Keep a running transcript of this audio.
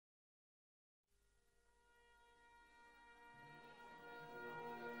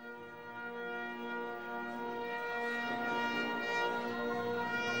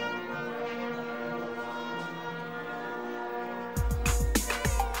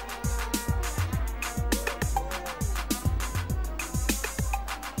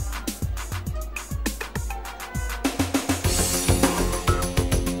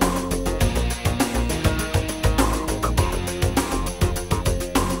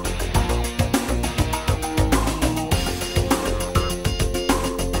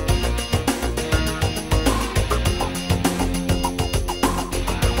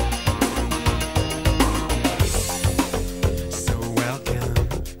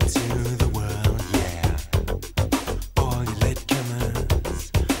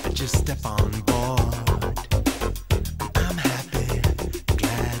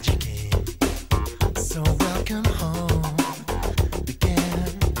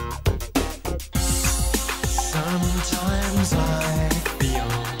Sometimes I feel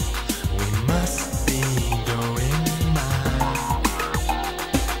we must be going mad.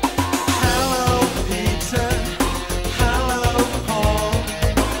 Hello, Peter. Hello, Paul.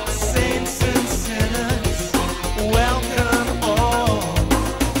 Saints and sinners, welcome all.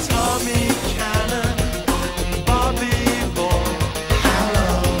 Tommy Cannon, Bobby Ball. Hello,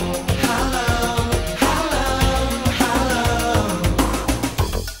 hello, hello, hello.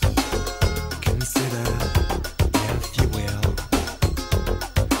 Consider, if you will,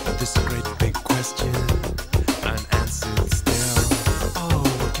 this great big question unanswered still. Oh,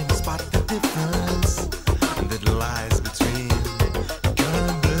 can you spot the difference that lies between the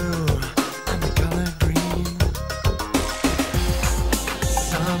color blue and the color green?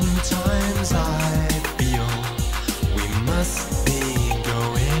 Sometimes I feel we must be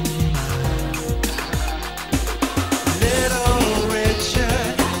going mad. Little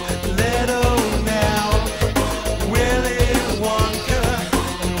Richard, little Nell, Willy Wonka,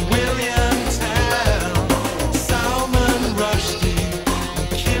 and William Tell, Salman Rushdie,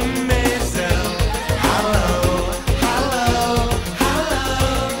 Kim Maisel. Hello, hello, hello,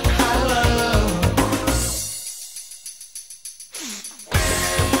 hello.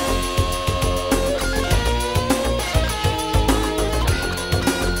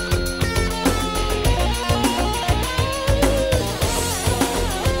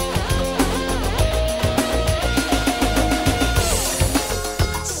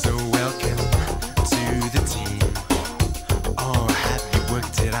 So welcome to the team. Oh, have you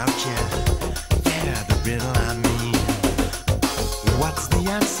worked it out yet? Yeah, the riddle I mean. What's the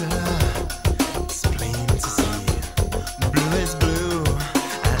answer?